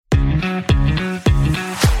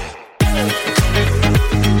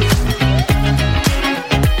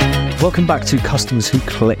Welcome back to Customers Who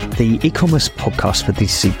Click, the e-commerce podcast for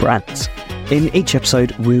D2C brands. In each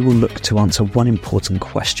episode, we will look to answer one important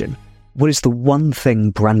question. What is the one thing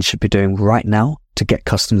brands should be doing right now to get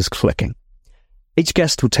customers clicking? Each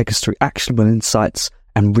guest will take us through actionable insights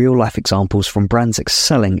and real-life examples from brands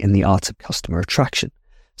excelling in the art of customer attraction.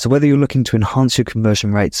 So whether you're looking to enhance your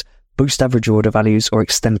conversion rates, boost average order values, or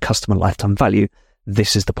extend customer lifetime value,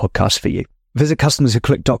 this is the podcast for you. Visit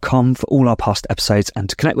customerswhoclick.com for all our past episodes and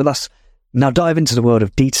to connect with us. Now dive into the world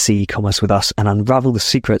of D2C e-commerce with us and unravel the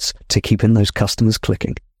secrets to keeping those customers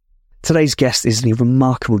clicking. Today's guest is the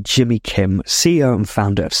remarkable Jimmy Kim, CEO and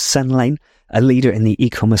founder of SendLane, a leader in the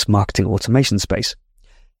e-commerce marketing automation space.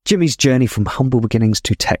 Jimmy's journey from humble beginnings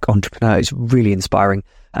to tech entrepreneur is really inspiring.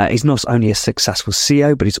 He's not only a successful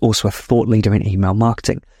CEO, but he's also a thought leader in email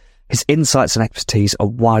marketing. His insights and expertise are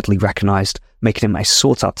widely recognized, making him a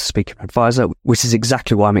sought-after speaker and advisor, which is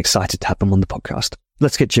exactly why I'm excited to have him on the podcast.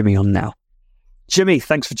 Let's get Jimmy on now. Jimmy,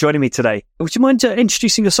 thanks for joining me today. Would you mind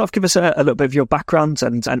introducing yourself? Give us a little bit of your background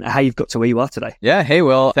and how you've got to where you are today. Yeah. Hey,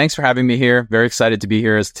 Will. Thanks for having me here. Very excited to be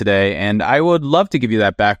here today. And I would love to give you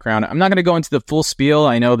that background. I'm not going to go into the full spiel.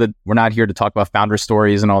 I know that we're not here to talk about founder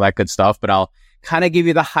stories and all that good stuff, but I'll kind of give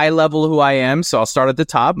you the high level of who I am. So I'll start at the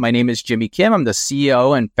top. My name is Jimmy Kim. I'm the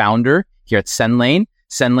CEO and founder here at SendLane.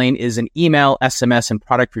 SendLane is an email, SMS, and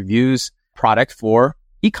product reviews product for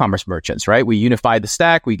e-commerce merchants, right? We unify the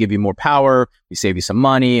stack, we give you more power, we save you some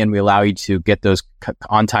money, and we allow you to get those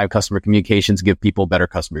on-time customer communications, give people better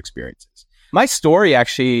customer experiences. My story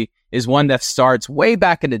actually is one that starts way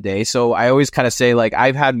back in the day. So I always kind of say, like,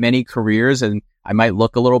 I've had many careers and I might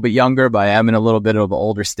look a little bit younger, but I am in a little bit of an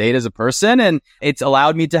older state as a person. And it's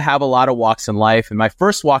allowed me to have a lot of walks in life. And my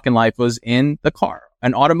first walk in life was in the car,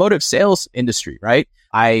 an automotive sales industry, right?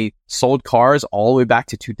 I sold cars all the way back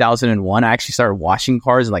to 2001. I actually started washing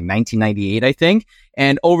cars in like 1998, I think.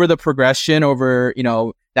 And over the progression, over,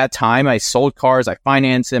 that time, I sold cars, I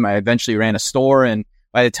financed them, I eventually ran a store. And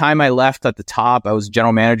by the time I left at the top, I was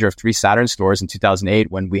general manager of 3 Saturn stores in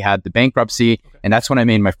 2008 when we had the bankruptcy. And that's when I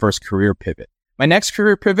made my first career pivot. My next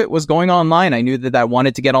career pivot was going online. I knew that I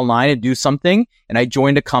wanted to get online and do something. And I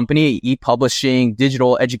joined a company, an e-publishing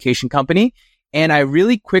digital education company. And I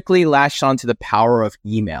really quickly latched onto the power of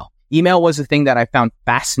email. Email was the thing that I found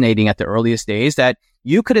fascinating at the earliest days, that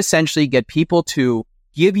you could essentially get people to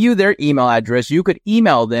give you their email address. You could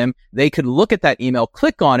email them. They could look at that email,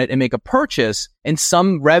 click on it, and make a purchase, and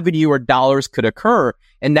some revenue or dollars could occur.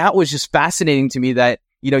 And that was just fascinating to me, that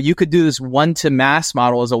you could do this one-to-mass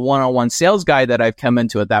model as a one-on-one sales guy that I've come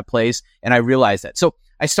into at that place. And I realized that. So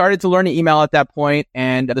I started to learn email at that point.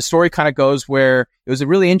 And the story kind of goes where it was a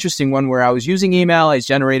really interesting one where I was using email. I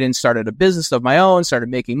generated and started a business of my own, started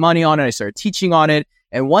making money on it. I started teaching on it.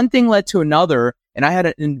 And one thing led to another. And I had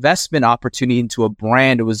an investment opportunity into a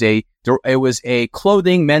brand. It was a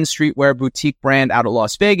clothing, men's streetwear boutique brand out of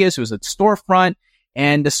Las Vegas. It was a storefront.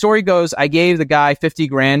 And the story goes, I gave the guy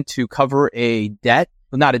 $50,000 to cover a debt.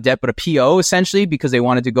 Well, not a debt, but a PO essentially, because they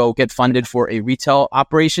wanted to go get funded for a retail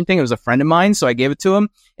operation thing. It was a friend of mine, so I gave it to him.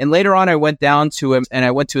 And later on, I went down to him and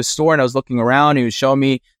I went to a store and I was looking around. He was showing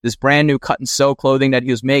me this brand new cut and sew clothing that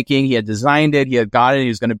he was making. He had designed it. He had got it. He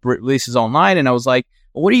was going to release his online. And I was like,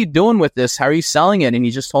 well, what are you doing with this? How are you selling it? And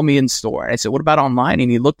he just told me in store. And I said, what about online?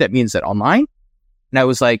 And he looked at me and said, online? And I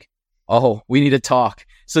was like, oh, we need to talk.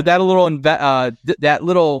 So that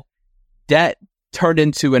little debt turned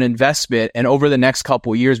into an investment. And over the next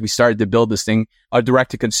couple of years, we started to build this thing, a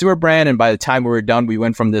direct-to-consumer brand. And by the time we were done, we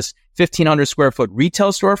went from this 1,500 square foot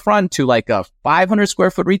retail storefront to like a 500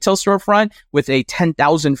 square foot retail storefront with a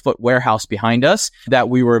 10,000 foot warehouse behind us that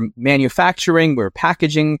we were manufacturing, we were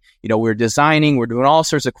packaging, we were designing, we're doing all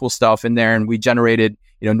sorts of cool stuff in there. And we generated,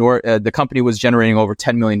 the company was generating over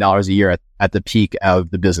 $10 million a year at the peak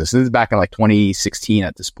of the business. This is back in like 2016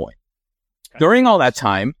 at this point. Okay. During all that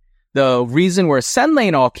time, the reason where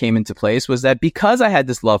SendLane all came into place was that because I had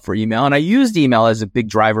this love for email and I used email as a big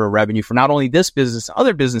driver of revenue for not only this business,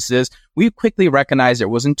 other businesses, we quickly recognized there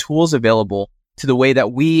wasn't tools available to the way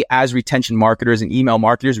that we as retention marketers and email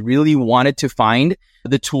marketers really wanted to find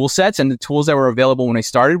the tool sets. And the tools that were available when I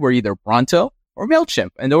started were either Bronto or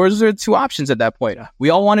MailChimp. And those are the 2 options at that point.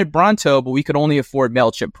 We all wanted Bronto, but we could only afford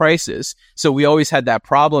MailChimp prices. So we always had that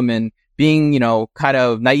problem. And being, kind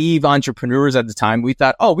of naive entrepreneurs at the time, we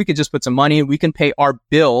thought, we could just put some money and we can pay our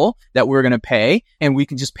bill that we're going to pay, and we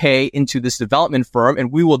can just pay into this development firm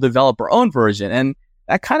and we will develop our own version. And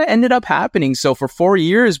that kind of ended up happening. So for 4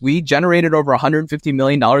 years, we generated over $150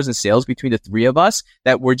 million in sales between the 3 of us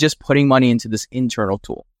that were just putting money into this internal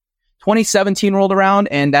tool. 2017 rolled around,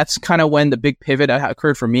 and that's kind of when the big pivot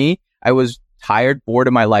occurred for me. I was tired, bored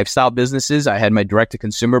of my lifestyle businesses. I had my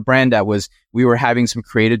direct-to-consumer brand we were having some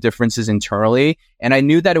creative differences internally, and I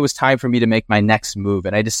knew that it was time for me to make my next move.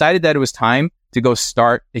 And I decided that it was time to go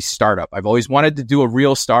start a startup. I've always wanted to do a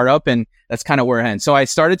real startup, and that's kind of where I ended. So I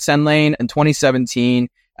started SendLane in 2017.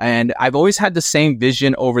 And I've always had the same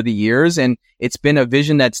vision over the years. And it's been a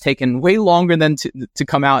vision that's taken way longer than to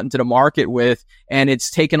come out into the market with. And it's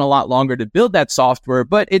taken a lot longer to build that software,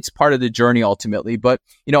 but it's part of the journey ultimately. But,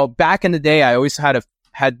 back in the day, I always had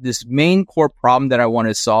this main core problem that I wanted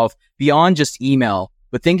to solve beyond just email,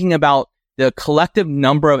 but thinking about the collective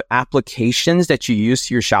number of applications that you use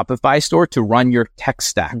to your Shopify store to run your tech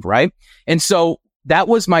stack, right? And so that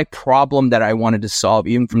was my problem that I wanted to solve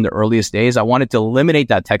even from the earliest days. I wanted to eliminate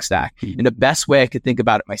that tech stack. And the best way I could think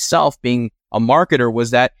about it myself being a marketer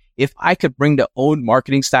was that if I could bring the own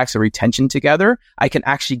marketing stacks of retention together, I can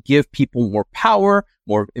actually give people more power,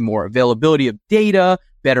 more availability of data,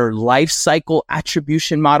 better life cycle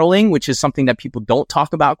attribution modeling, which is something that people don't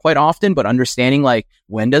talk about quite often, but understanding like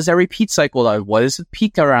when does that repeat cycle, what is the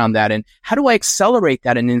peak around that? And how do I accelerate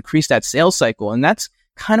that and increase that sales cycle? And that's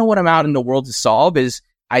kind of what I'm out in the world to solve. Is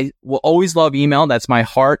I will always love email. That's my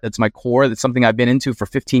heart. That's my core. That's something I've been into for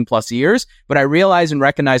 15 plus years. But I realize and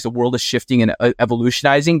recognize the world is shifting and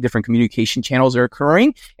evolutionizing. Different communication channels are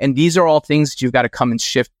occurring. And these are all things that you've got to come and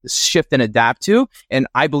shift and adapt to. And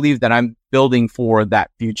I believe that I'm building for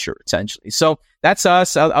that future, essentially. So that's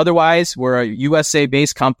us. Otherwise, we're a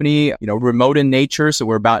USA-based company, remote in nature. So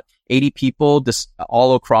we're about 80 people just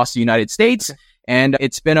all across the United States. And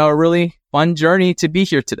it's been a really fun journey to be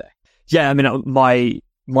here today. Yeah, I mean,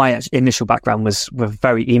 my initial background was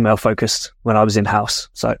very email focused when I was in-house.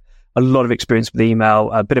 So a lot of experience with email,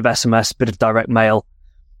 a bit of SMS, a bit of direct mail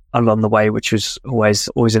along the way, which was always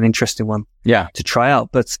an interesting one to try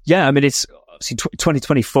out. But yeah, I mean, it's obviously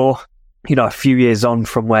 2024, a few years on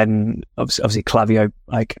from when obviously Klaviyo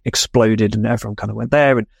exploded and everyone kind of went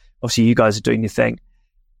there. And obviously you guys are doing your thing.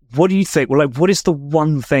 What do you think? Well, what is the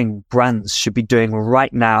one thing brands should be doing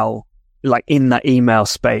right now, like in that email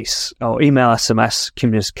space or email SMS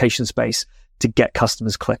communication space to get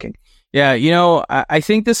customers clicking? Yeah, I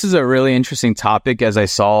think this is a really interesting topic as I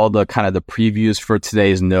saw the kind of the previews for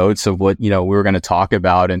today's notes of what, we were going to talk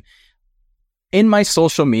about. And in my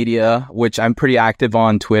social media, which I'm pretty active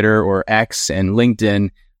on Twitter or X and LinkedIn,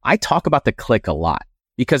 I talk about the click a lot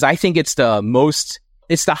because I think it's the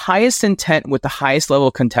highest intent with the highest level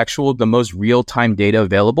of contextual, the most real-time data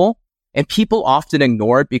available. And people often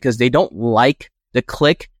ignore it because they don't like the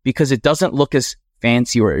click because it doesn't look as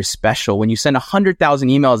fancy or as special. When you send 100,000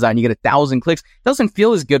 emails out and you get 1,000 clicks, it doesn't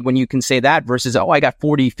feel as good when you can say that versus, I got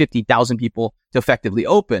 40, 50,000 people to effectively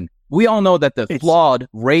open. We all know that the flawed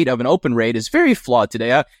rate of an open rate is very flawed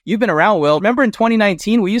today. You've been around, Will. Remember in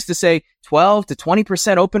 2019, we used to say 12 to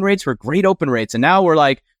 20% open rates were great open rates. And now we're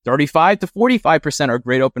like 35 to 45% are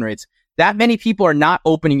great open rates. That many people are not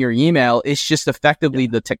opening your email. It's just effectively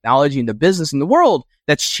the technology and the business in the world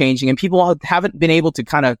that's changing. And people haven't been able to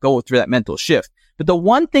kind of go through that mental shift. But the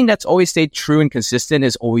one thing that's always stayed true and consistent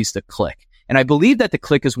is always the click. And I believe that the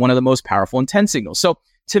click is one of the most powerful intent signals. So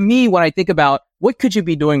to me, when I think about what could you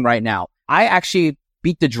be doing right now, I actually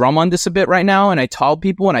beat the drum on this a bit right now. And I tell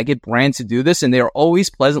people and I get brands to do this and they are always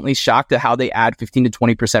pleasantly shocked at how they add 15 to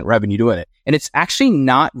 20% revenue doing it. And it's actually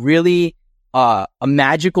not really a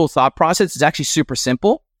magical thought process. It's actually super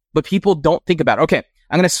simple, but people don't think about it. Okay,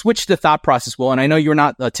 I'm going to switch the thought process, Will. And I know you're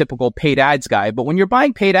not a typical paid ads guy, but when you're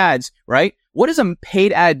buying paid ads, right? What does a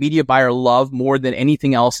paid ad media buyer love more than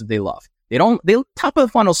anything else that they love? They top of the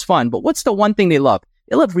funnel's fun, but what's the one thing they love?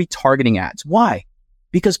 They love retargeting ads. Why?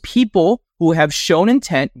 Because people who have shown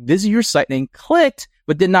intent, visit your site and clicked,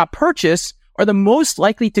 but did not purchase are the most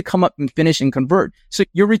likely to come up and finish and convert. So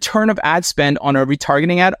your return of ad spend on a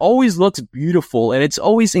retargeting ad always looks beautiful and it's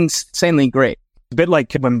always insanely great. A bit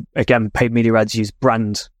like when, again, paid media ads use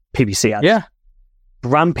brand PPC ads. Yeah.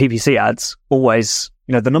 Brand PPC ads always,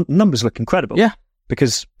 the numbers look incredible. Yeah.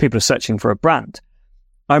 Because people are searching for a brand.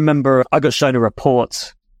 I remember I got shown a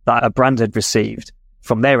report that a brand had received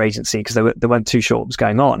from their agency because they weren't too sure what was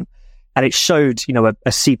going on. And it showed, a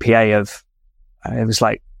CPA of, it was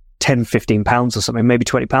like 10, 15 pounds or something, maybe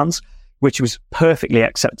 20 pounds, which was perfectly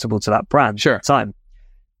acceptable to that brand sure. at the time.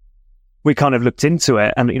 We kind of looked into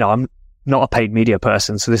it and, I'm not a paid media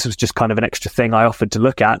person, so this was just kind of an extra thing I offered to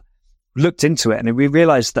look at. Looked into it and we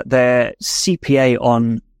realized that their CPA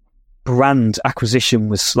on brand acquisition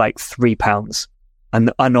was like £3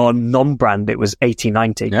 and on non-brand it was 80,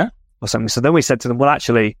 90 or something. So then we said to them, well,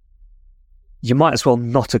 actually, you might as well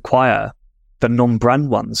not acquire the non-brand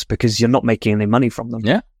ones because you're not making any money from them.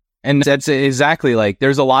 Yeah. And that's exactly like,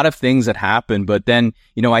 there's a lot of things that happen. But then,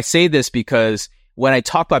 I say this because when I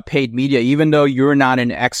talk about paid media, even though you're not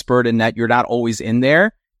an expert in that, you're not always in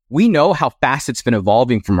there, we know how fast it's been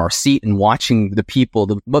evolving from our seat and watching the people.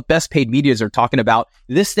 The best paid medias are talking about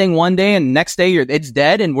this thing one day and the next day it's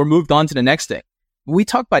dead and we're moved on to the next thing. We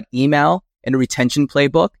talk about email and a retention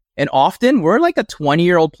playbook. And often we're like a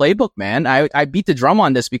 20-year-old playbook, man. I beat the drum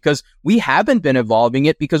on this because we haven't been evolving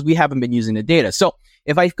it because we haven't been using the data. So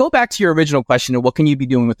if I go back to your original question of what can you be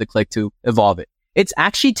doing with the click to evolve it? It's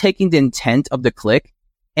actually taking the intent of the click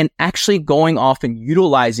and actually going off and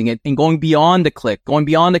utilizing it and going beyond the click, going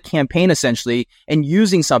beyond the campaign essentially and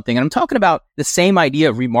using something. And I'm talking about the same idea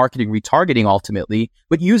of remarketing, retargeting ultimately,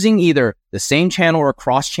 but using either the same channel or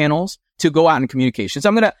cross channels to go out in communications.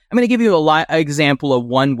 I'm gonna give you an example of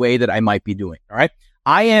one way that I might be doing. All right.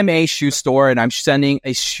 I am a shoe store and I'm sending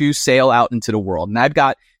a shoe sale out into the world. And I've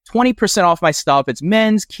got 20% off my stuff. It's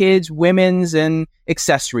men's, kids, women's, and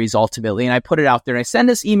accessories ultimately. And I put it out there and I send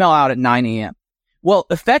this email out at 9 a.m. Well,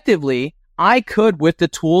 effectively, I could, with the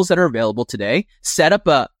tools that are available today, set up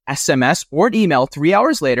a SMS or an email 3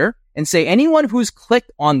 hours later and say, anyone who's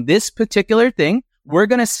clicked on this particular thing, we're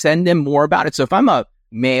going to send them more about it. So if I'm a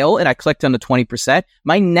male and I clicked on the 20%,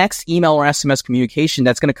 my next email or SMS communication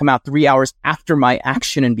that's going to come out 3 hours after my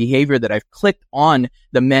action and behavior that I've clicked on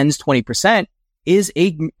the men's 20% is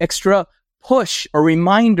a extra push, a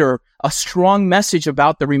reminder, a strong message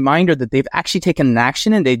about the reminder that they've actually taken an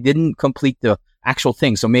action and they didn't complete the actual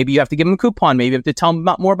thing. So maybe you have to give them a coupon, maybe you have to tell them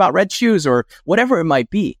more about red shoes or whatever it might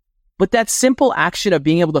be. But that simple action of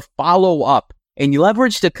being able to follow up and you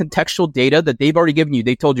leverage the contextual data that they've already given you.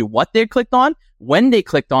 They told you what they clicked on, when they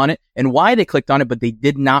clicked on it, and why they clicked on it, but they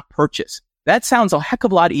did not purchase. That sounds a heck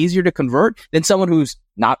of a lot easier to convert than someone who's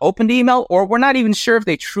not opened the email, or we're not even sure if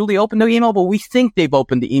they truly opened the email, but we think they've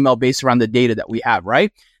opened the email based around the data that we have,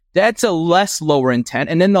 right? That's a less lower intent.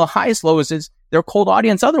 And then the highest lowest is they're cold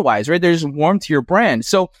audience otherwise, right? They're just warm to your brand.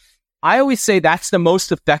 So I always say that's the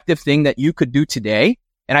most effective thing that you could do today.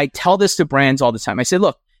 And I tell this to brands all the time. I say,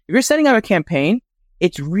 look, if you're setting up a campaign,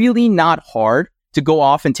 it's really not hard to go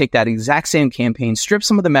off and take that exact same campaign, strip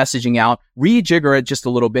some of the messaging out, rejigger it just a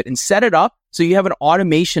little bit and set it up so you have an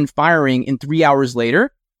automation firing in 3 hours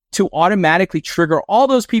later to automatically trigger all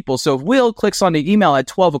those people. So if Will clicks on the email at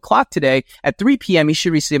 12 o'clock today, at 3 p.m., he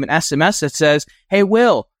should receive an SMS that says, hey,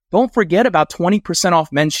 Will, don't forget about 20%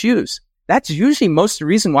 off men's shoes. That's usually most of the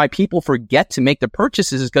reason why people forget to make the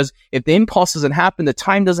purchases is because if the impulse doesn't happen, the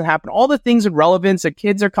time doesn't happen, all the things in relevance, the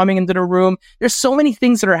kids are coming into the room. There's so many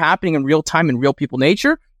things that are happening in real time in real people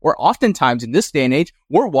nature. Or oftentimes in this day and age,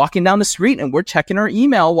 we're walking down the street and we're checking our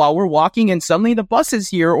email while we're walking and suddenly the bus is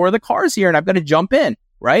here or the car is here and I've got to jump in,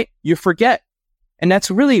 right? You forget. And that's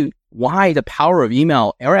really why the power of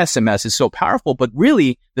email or SMS is so powerful. But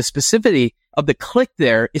really the specificity of the click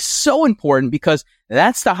there is so important because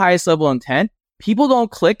that's the highest level of intent. People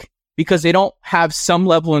don't click because they don't have some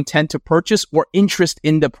level of intent to purchase or interest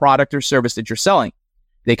in the product or service that you're selling.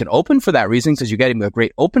 They can open for that reason because you're getting a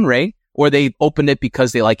great open rate, or they opened it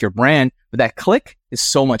because they like your brand, but that click is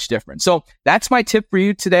so much different. So that's my tip for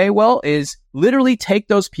you today, Will, is literally take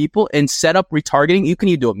those people and set up retargeting. You can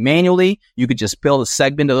either do it manually. You could just build a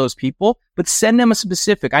segment of those people, but send them a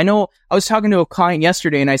specific. I know I was talking to a client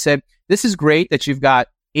yesterday and I said, this is great that you've got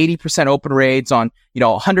 80% open rates on,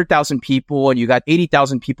 100,000 people and you got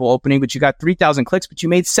 80,000 people opening, but you got 3,000 clicks, but you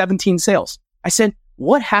made 17 sales. I said,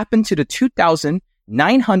 what happened to the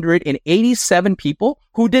 2,987 people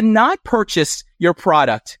who did not purchase your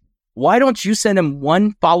product? Why don't you send them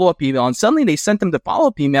one follow-up email? And suddenly they sent them the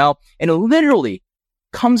follow-up email and it literally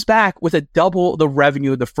comes back with a double the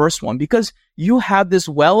revenue of the first one because you have this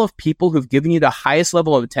well of people who've given you the highest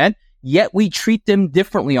level of intent, yet we treat them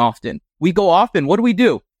differently often. We go off and what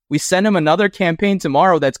do? We send them another campaign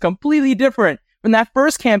tomorrow that's completely different from that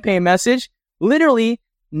first campaign message, literally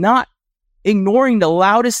not ignoring the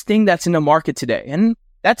loudest thing that's in the market today. And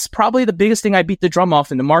that's probably the biggest thing I beat the drum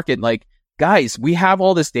off in the market. Like, guys, we have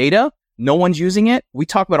all this data. No one's using it. We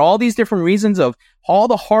talk about all these different reasons of all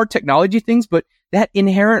the hard technology things, but that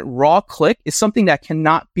inherent raw click is something that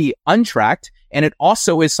cannot be untracked. And it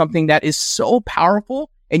also is something that is so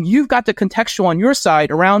powerful. And you've got the contextual on your side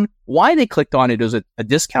around why they clicked on it. Was it a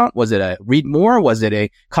discount? Was it a read more? Was it a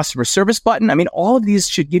customer service button? I mean, all of these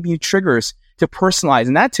should give you triggers to personalize.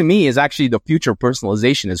 And that to me is actually the future of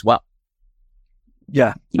personalization as well.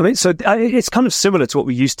 Yeah. I mean, so it's kind of similar to what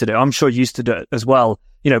we used to do. I'm sure you used to do it as well.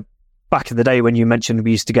 Back in the day when you mentioned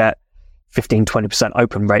we used to get 15, 20%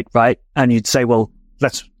 open rate, right? And you'd say, well,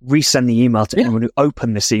 let's resend the email to anyone who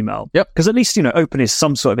opened this email. Yep. Because at least, open is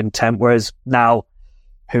some sort of intent. Whereas now,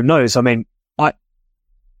 who knows? I mean,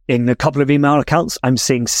 in a couple of email accounts, I'm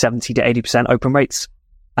seeing 70 to 80% open rates.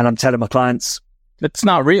 And I'm telling my clients, it's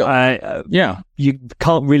not real. You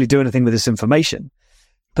can't really do anything with this information.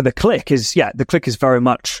 But the click is very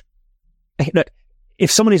much, if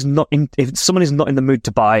someone is not in the mood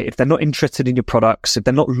to buy, if they're not interested in your products, if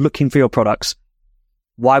they're not looking for your products,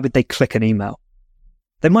 why would they click an email?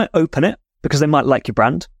 They might open it because they might like your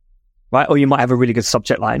brand, right? Or you might have a really good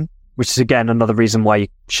subject line, which is again another reason why you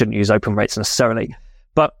shouldn't use open rates necessarily.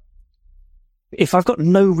 But if I've got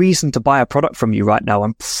no reason to buy a product from you right now,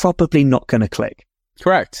 I'm probably not going to click.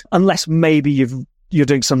 Correct. Unless maybe you're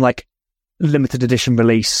doing some like limited edition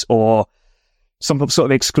release or some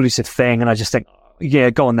sort of exclusive thing, and I just think, yeah,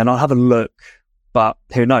 go on then, I'll have a look, but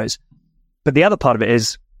who knows? But the other part of it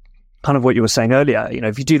is kind of what you were saying earlier.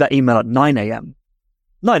 If you do that email at 9 a.m.,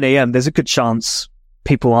 there's a good chance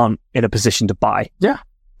people aren't in a position to buy. Yeah.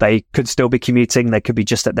 They could still be commuting. They could be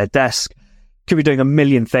just at their desk, could be doing a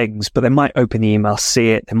million things, but they might open the email,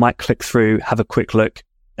 see it, they might click through, have a quick look,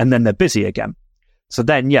 and then they're busy again. So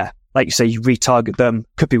then, yeah, like you say, you retarget them.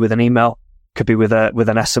 Could be with an email, could be with an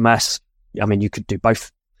SMS. I mean, you could do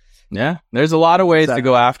both. Yeah, there's a lot of ways to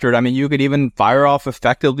go after it. I mean, you could even fire off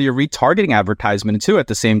effectively a retargeting advertisement too at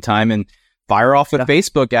the same time, and fire off a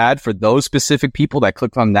Facebook ad for those specific people that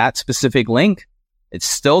clicked on that specific link. It's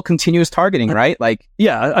still continuous targeting, right? Like,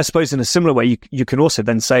 yeah, I suppose in a similar way, you can also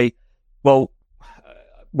then say, well,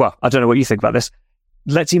 I don't know what you think about this.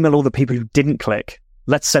 Let's email all the people who didn't click.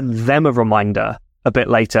 Let's send them a reminder a bit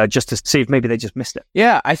later just to see if maybe they just missed it.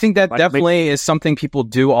 Yeah, I think that definitely is something people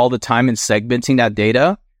do all the time in segmenting that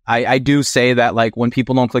data. I do say that, like, when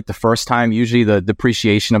people don't click the first time, usually the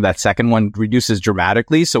depreciation of that second one reduces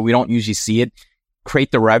dramatically. So we don't usually see it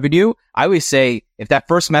create the revenue. I always say if that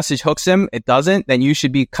first message hooks him, it doesn't, then you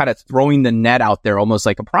should be kind of throwing the net out there, almost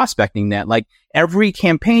like a prospecting net. Like every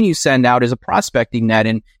campaign you send out is a prospecting net,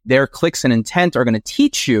 and their clicks and intent are going to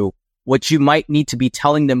teach you what you might need to be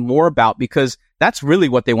telling them more about, because that's really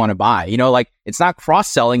what they want to buy. Like it's not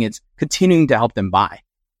cross-selling, it's continuing to help them buy.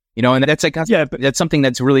 And that's like, that's something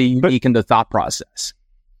that's really unique in the thought process.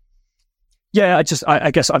 Yeah,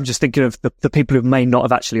 I guess I'm just thinking of the people who may not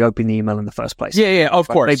have actually opened the email in the first place. Yeah, of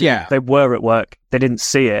course. Maybe they were at work, they didn't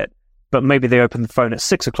see it, but maybe they opened the phone at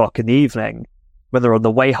 6 o'clock in the evening when they're on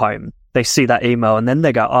the way home. They see that email and then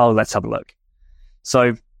they go, oh, let's have a look.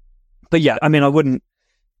 So, but yeah, I mean,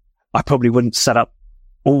 I probably wouldn't set up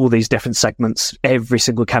all these different segments every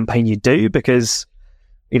single campaign you do, because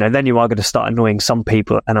then you are going to start annoying some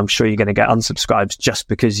people, and I'm sure you're going to get unsubscribes just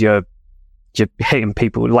because you're hitting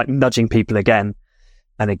people, like nudging people again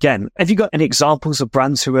and again. Have you got any examples of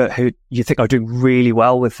brands who you think are doing really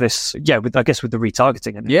well with this? Yeah, with the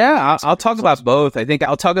retargeting. Yeah, I'll talk about both. I think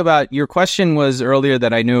I'll talk about, your question was earlier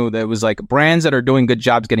that I knew that was like brands that are doing good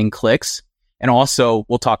jobs getting clicks. And also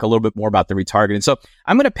we'll talk a little bit more about the retargeting. So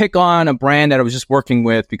I'm going to pick on a brand that I was just working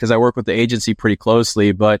with because I work with the agency pretty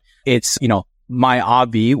closely, but it's,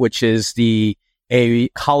 Maximise, which is a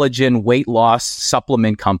collagen weight loss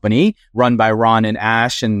supplement company run by Ron and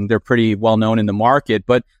Ash, and they're pretty well known in the market.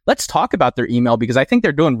 But let's talk about their email, because I think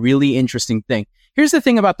they're doing really interesting thing. Here's the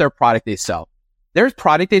thing about their product they sell. Their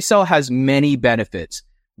product they sell has many benefits.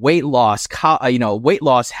 Weight loss,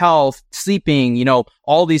 health, sleeping,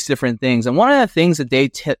 all these different things. And one of the things that they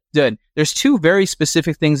did, there's two very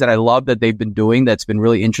specific things that I love that they've been doing that's been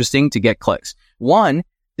really interesting to get clicks. One,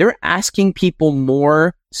 they're asking people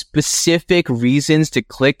more specific reasons to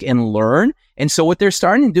click and learn. And so what they're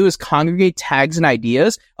starting to do is congregate tags and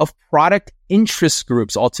ideas of product interest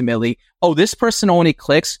groups ultimately. Oh, this person only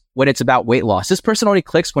clicks when it's about weight loss. This person only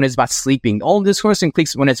clicks when it's about sleeping. Oh, this person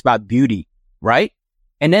clicks when it's about beauty, right?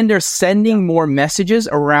 And then they're sending more messages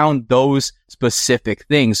around those specific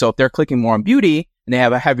things. So if they're clicking more on beauty and they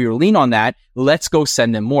have a heavier lean on that, let's go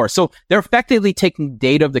send them more. So they're effectively taking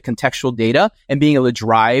data of the contextual data and being able to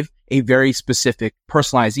drive a very specific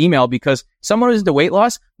personalized email, because someone who's into weight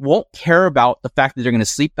loss won't care about the fact that they're going to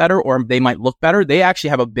sleep better or they might look better. They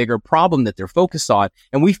actually have a bigger problem that they're focused on.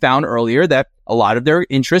 And we found earlier that a lot of their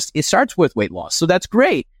interest, it starts with weight loss. So that's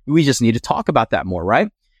great. We just need to talk about that more, right?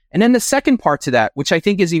 And then the second part to that, which I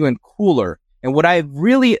think is even cooler, and what I've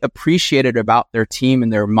really appreciated about their team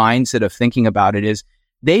and their mindset of thinking about it, is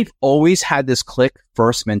they've always had this click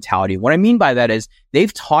first mentality. What I mean by that is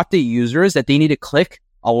they've taught the users that they need to click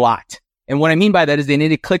a lot. And what I mean by that is they need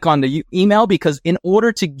to click on the email, because in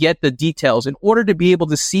order to get the details, in order to be able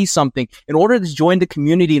to see something, in order to join the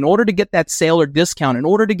community, in order to get that sale or discount, in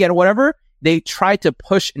order to get whatever, they try to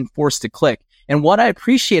push and force to click. And what I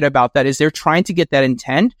appreciate about that is they're trying to get that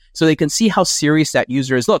intent so they can see how serious that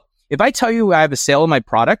user is. Look, if I tell you I have a sale on my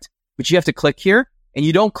product, but you have to click here, and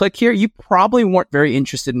you don't click here, you probably weren't very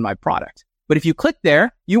interested in my product. But if you click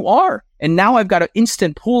there, you are. And now I've got an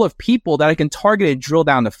instant pool of people that I can target and drill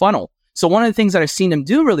down the funnel. So one of the things that I've seen them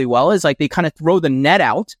do really well is like they kind of throw the net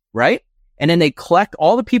out, right? And then they collect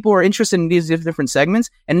all the people who are interested in these different segments,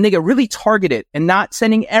 and then they get really targeted and not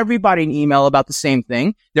sending everybody an email about the same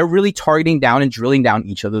thing. They're really targeting down and drilling down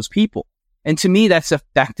each of those people. And to me, that's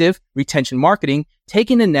effective retention marketing,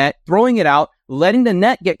 taking the net, throwing it out, letting the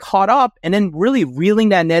net get caught up, and then really reeling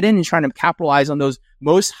that net in and trying to capitalize on those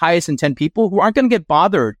most highest intent people who aren't going to get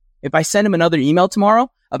bothered if I send them another email tomorrow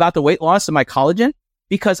about the weight loss of my collagen,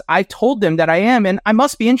 because I told them that I am, and I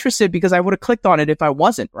must be interested because I would have clicked on it if I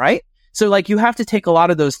wasn't, right? So like you have to take a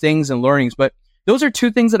lot of those things and learnings, but those are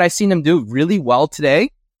two things that I've seen them do really well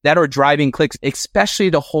today that are driving clicks, especially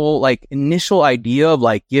the whole like initial idea of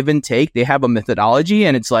like give and take. They have a methodology,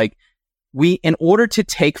 and it's like in order to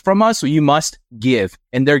take from us, you must give.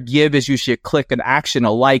 And their give is usually a click, an action,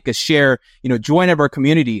 a like, a share, join of our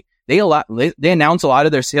community. They announce a lot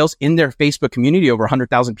of their sales in their Facebook community, over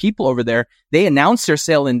 100,000 people over there. They announce their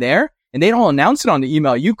sale in there, and they don't announce it on the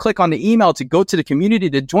email. You click on the email to go to the community,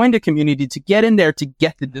 to join the community, to get in there, to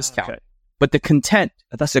get the discount. Okay. But the content,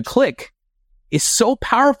 that's a click, is so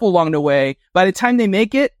powerful along the way. By the time they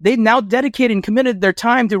make it, they've now dedicated and committed their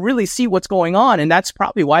time to really see what's going on. And that's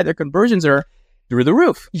probably why their conversions are through the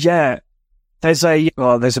roof. Yeah. There's a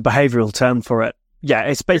behavioral term for it. Yeah.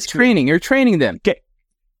 It's basically You're training them.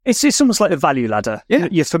 It's almost like a value ladder. Yeah.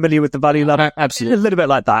 You're familiar with the value ladder? Absolutely. A little bit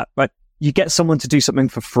like that, right? You get someone to do something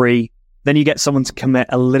for free, then you get someone to commit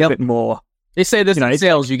a little bit more. They say this in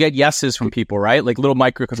sales, you get yeses from people, right? Like little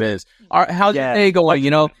micro quiz. How's your day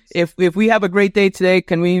going? If we have a great day today,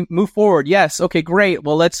 can we move forward? Yes. Okay, great.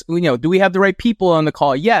 Well, let's, do we have the right people on the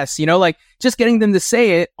call? Yes. Like just getting them to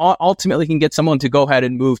say it ultimately can get someone to go ahead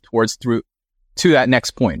and move through to that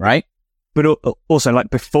next point, right? But also like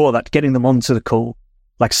before that, getting them onto the call.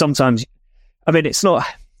 Like sometimes, it's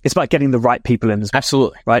about getting the right people in as well.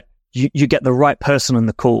 Absolutely. Right? You get the right person on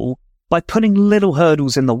the call by putting little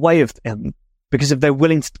hurdles in the way of them. Because if they're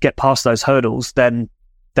willing to get past those hurdles, then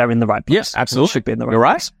they're in the right place. Yes, absolutely. Should be in the right You're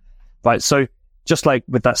place. Right. So just like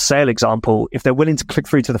with that sale example, if they're willing to click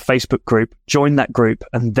through to the Facebook group, join that group,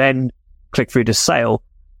 and then click through to sale,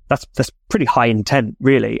 that's pretty high intent,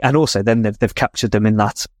 really. And also then they've captured them in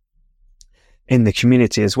the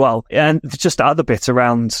community as well. And just the other bit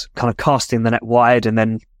around kind of casting the net wide and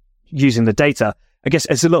then using the data, I guess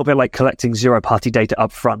it's a little bit like collecting zero-party data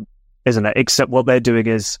up front, isn't it? Except what they're doing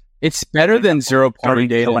is... It's better than zero-party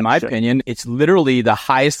data, in my opinion. It's literally the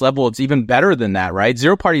highest level. It's even better than that, right?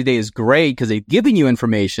 Zero-party data is great because they've given you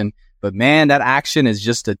information, but man, that action is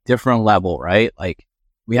just a different level, right? Like,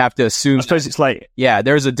 we have to assume... I suppose it's like... Yeah,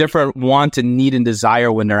 there's a different want and need and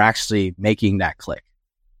desire when they're actually making that click.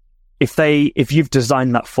 If you've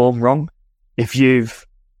designed that form wrong, if you've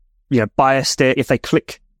biased it, if they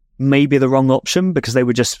click maybe the wrong option because they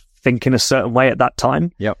were just thinking a certain way at that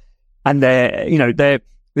time. Yep. And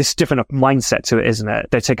this different mindset to it, isn't it?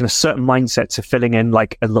 They're taking a certain mindset to filling in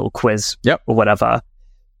like a little quiz or whatever.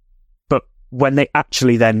 But when they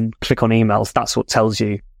actually then click on emails, that's what tells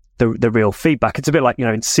you the real feedback. It's a bit like,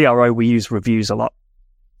 in CRO, we use reviews a lot.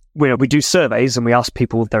 We do surveys and we ask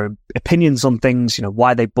people their opinions on things,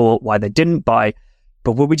 why they bought, why they didn't buy.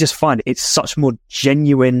 But what we just find, it's such more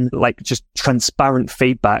genuine, like just transparent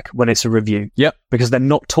feedback when it's a review. Yep. Because they're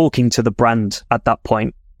not talking to the brand at that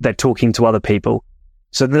point. They're talking to other people.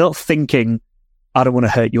 So they're not thinking, I don't want to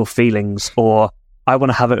hurt your feelings or I want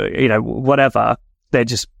to have whatever. They're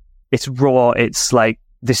just, it's raw. It's like,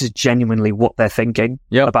 this is genuinely what they're thinking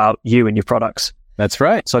about you and your products. That's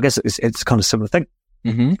right. So I guess it's kind of a similar thing.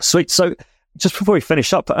 Mm-hmm. Sweet. So just before we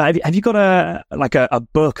finish up, have you got a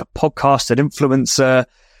book, a podcast, an influencer?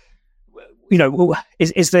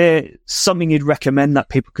 Is there something you'd recommend that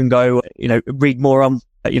people can go, read more on?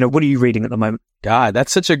 What are you reading at the moment? God,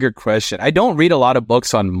 that's such a good question. I don't read a lot of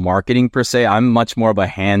books on marketing per se. I'm much more of a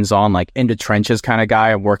hands-on, like in the trenches kind of guy.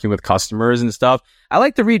 I'm working with customers and stuff. I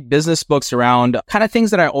like to read business books around kind of things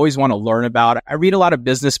that I always want to learn about. I read a lot of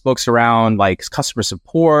business books around like customer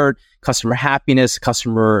support, customer happiness,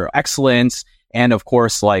 customer excellence, and of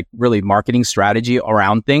course, like really marketing strategy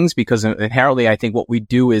around things, because inherently I think what we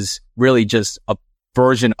do is really just a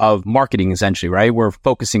version of marketing essentially, right? We're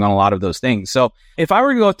focusing on a lot of those things. So if I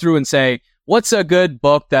were to go through and say, what's a good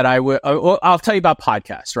book that I would, I'll tell you about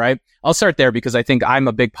podcasts, right? I'll start there because I think I'm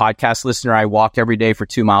a big podcast listener. I walk every day for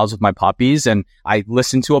 2 miles with my puppies and I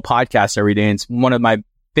listen to a podcast every day. And it's one of my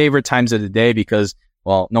favorite times of the day because,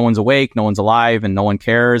 well, no one's awake, no one's alive, and no one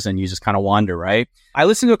cares. And you just kind of wander, right? I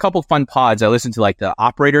listen to a couple fun pods. I listen to like the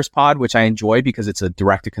Operators Pod, which I enjoy because it's a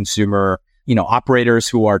direct to consumer operators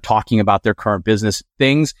who are talking about their current business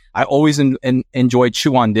things. I always enjoy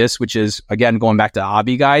Chew on This, which is, again, going back to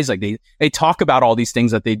Abby guys. Like they talk about all these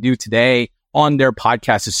things that they do today on their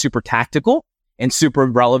podcast is super tactical and super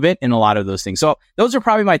relevant in a lot of those things. So those are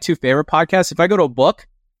probably my two favorite podcasts. If I go to a book,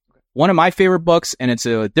 one of my favorite books, and it's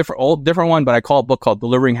a different one, but I call it a book called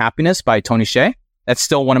Delivering Happiness by Tony Hsieh. That's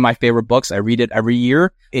still one of my favorite books. I read it every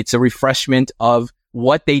year. It's a refreshment of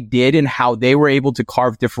what they did and how they were able to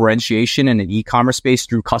carve differentiation in an e-commerce space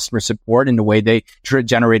through customer support and the way they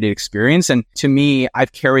generated experience. And to me,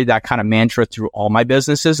 I've carried that kind of mantra through all my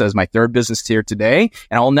businesses as my third business here today.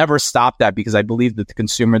 And I'll never stop that because I believe that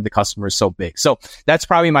the customer is so big. So that's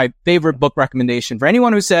probably my favorite book recommendation for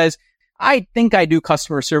anyone who says, I think I do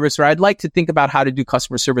customer service, or I'd like to think about how to do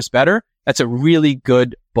customer service better. That's a really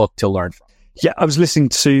good book to learn from. Yeah, I was listening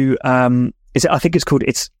to, I think it's called,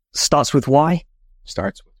 it starts with why.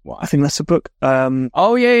 Starts with why. I think that's a book.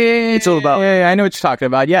 Oh, yeah. It's all about... Yeah, I know what you're talking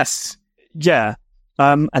about. Yes. Yeah.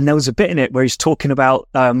 And there was a bit in it where he's talking about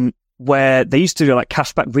where they used to do like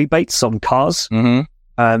cashback rebates on cars in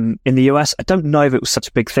the US. I don't know if it was such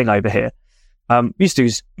a big thing over here. We used to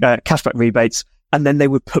use cashback rebates, and then they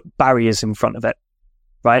would put barriers in front of it,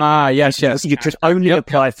 right? Yes. You could only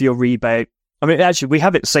apply for your rebate. I mean, actually, we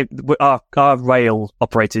have it, say, our rail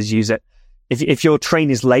operators use it. If your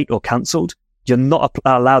train is late or cancelled, you're not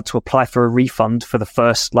allowed to apply for a refund for the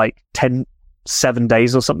first 7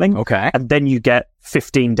 days or something. Okay. And then you get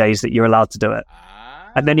 15 days that you're allowed to do it.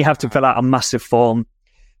 And then you have to fill out a massive form.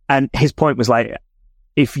 And his point was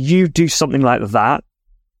if you do something like that,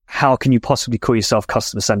 how can you possibly call yourself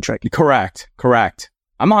customer centric? Correct.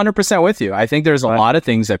 I'm 100% with you. I think there's a lot of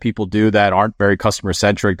things that people do that aren't very customer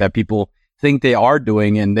centric that people think they are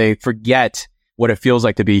doing, and they forget what it feels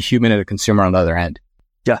like to be human and a consumer on the other end.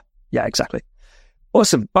 Yeah, exactly.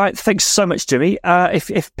 Awesome. All right. Thanks so much, Jimmy.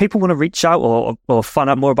 If people want to reach out or find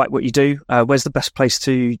out more about what you do, where's the best place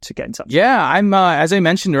to get in touch? Yeah, I'm, as I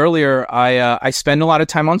mentioned earlier, I spend a lot of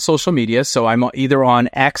time on social media. So I'm either on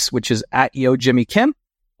X, which is @YoJimmyKim,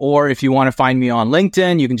 or if you want to find me on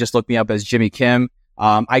LinkedIn, you can just look me up as Jimmy Kim.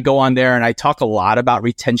 I go on there and I talk a lot about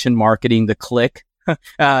retention marketing, the click.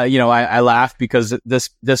 I laugh because this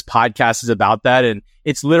podcast is about that. And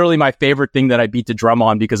it's literally my favorite thing that I beat the drum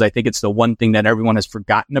on because I think it's the one thing that everyone has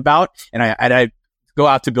forgotten about. And I go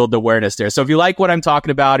out to build the awareness there. So if you like what I'm talking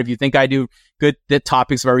about, if you think I do good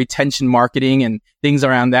topics about retention marketing and things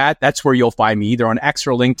around that, that's where you'll find me, either on X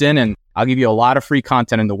or LinkedIn. And I'll give you a lot of free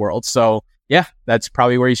content in the world. So yeah, that's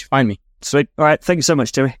probably where you should find me. Sweet. All right. Thank you so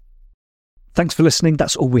much, Jimmy. Thanks for listening.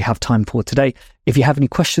 That's all we have time for today. If you have any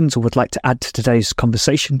questions or would like to add to today's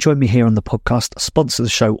conversation, join me here on the podcast, sponsor the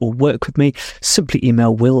show, or work with me. Simply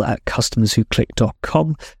email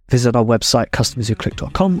will@customerswhoclick.com. Visit our website,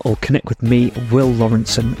 customerswhoclick.com, or connect with me, Will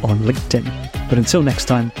Lawrenson, on LinkedIn. But until next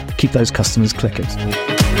time, keep those customers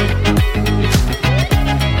clickers.